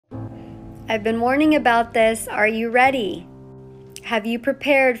I've been warning about this. Are you ready? Have you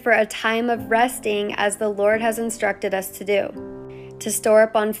prepared for a time of resting as the Lord has instructed us to do? To store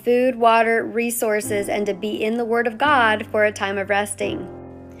up on food, water, resources, and to be in the Word of God for a time of resting.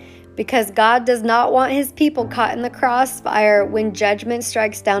 Because God does not want His people caught in the crossfire when judgment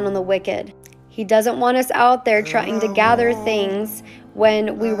strikes down on the wicked. He doesn't want us out there trying to gather things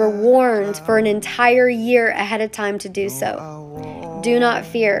when we were warned for an entire year ahead of time to do so. Do not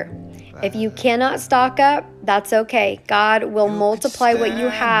fear. If you cannot stock up, that's okay. God will multiply what you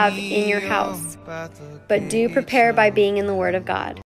have in your house. But do prepare by being in the Word of God.